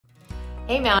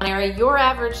Hey Mount Airy, your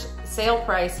average sale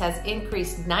price has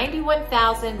increased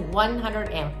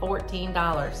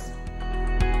 $91,114.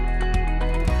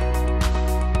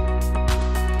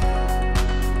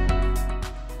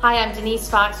 Hi, I'm Denise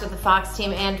Fox with the Fox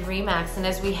team and RE/MAX, and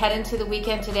as we head into the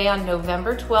weekend today on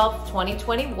November 12th,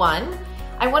 2021,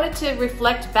 I wanted to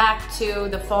reflect back to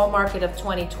the fall market of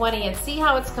 2020 and see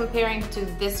how it's comparing to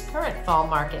this current fall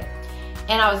market.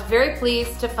 And I was very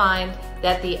pleased to find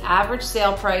that the average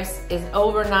sale price is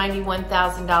over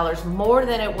 $91,000 more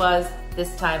than it was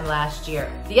this time last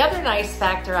year. The other nice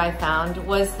factor I found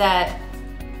was that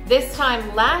this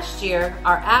time last year,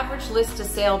 our average list to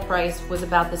sale price was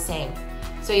about the same.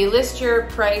 So you list your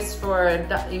house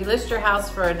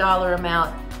for a dollar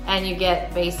amount and you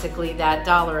get basically that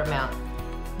dollar amount.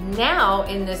 Now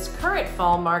in this current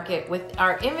fall market, with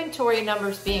our inventory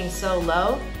numbers being so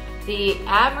low, the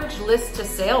average list to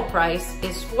sale price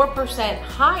is 4%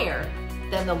 higher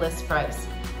than the list price.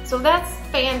 So that's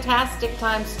fantastic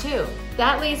times two.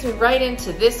 That leads me right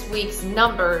into this week's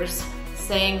numbers,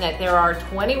 saying that there are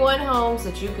 21 homes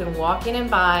that you can walk in and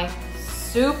buy,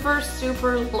 super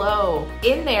low.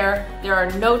 In there are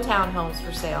no townhomes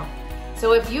for sale.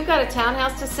 So if you've got a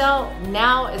townhouse to sell,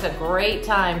 now is a great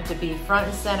time to be front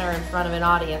and center in front of an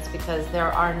audience because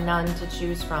there are none to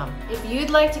choose from. If you'd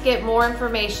like to get more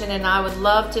information, and I would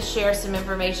love to share some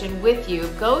information with you,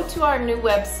 go to our new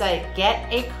website,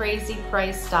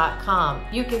 getacrazyprice.com.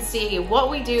 You can see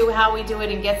what we do, how we do it,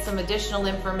 and get some additional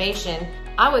information.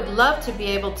 I would love to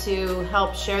be able to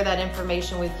help share that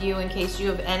information with you in case you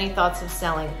have any thoughts of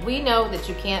selling. We know that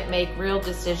you can't make real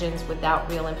decisions without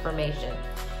real information.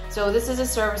 So this is a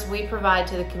service we provide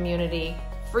to the community,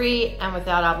 free and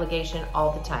without obligation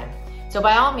all the time. So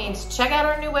by all means, check out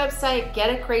our new website,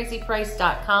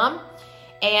 getacrazyprice.com,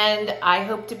 and I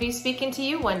hope to be speaking to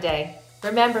you one day.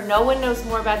 Remember, no one knows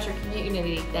more about your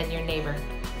community than your neighbor.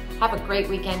 Have a great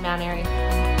weekend, Mount Airy.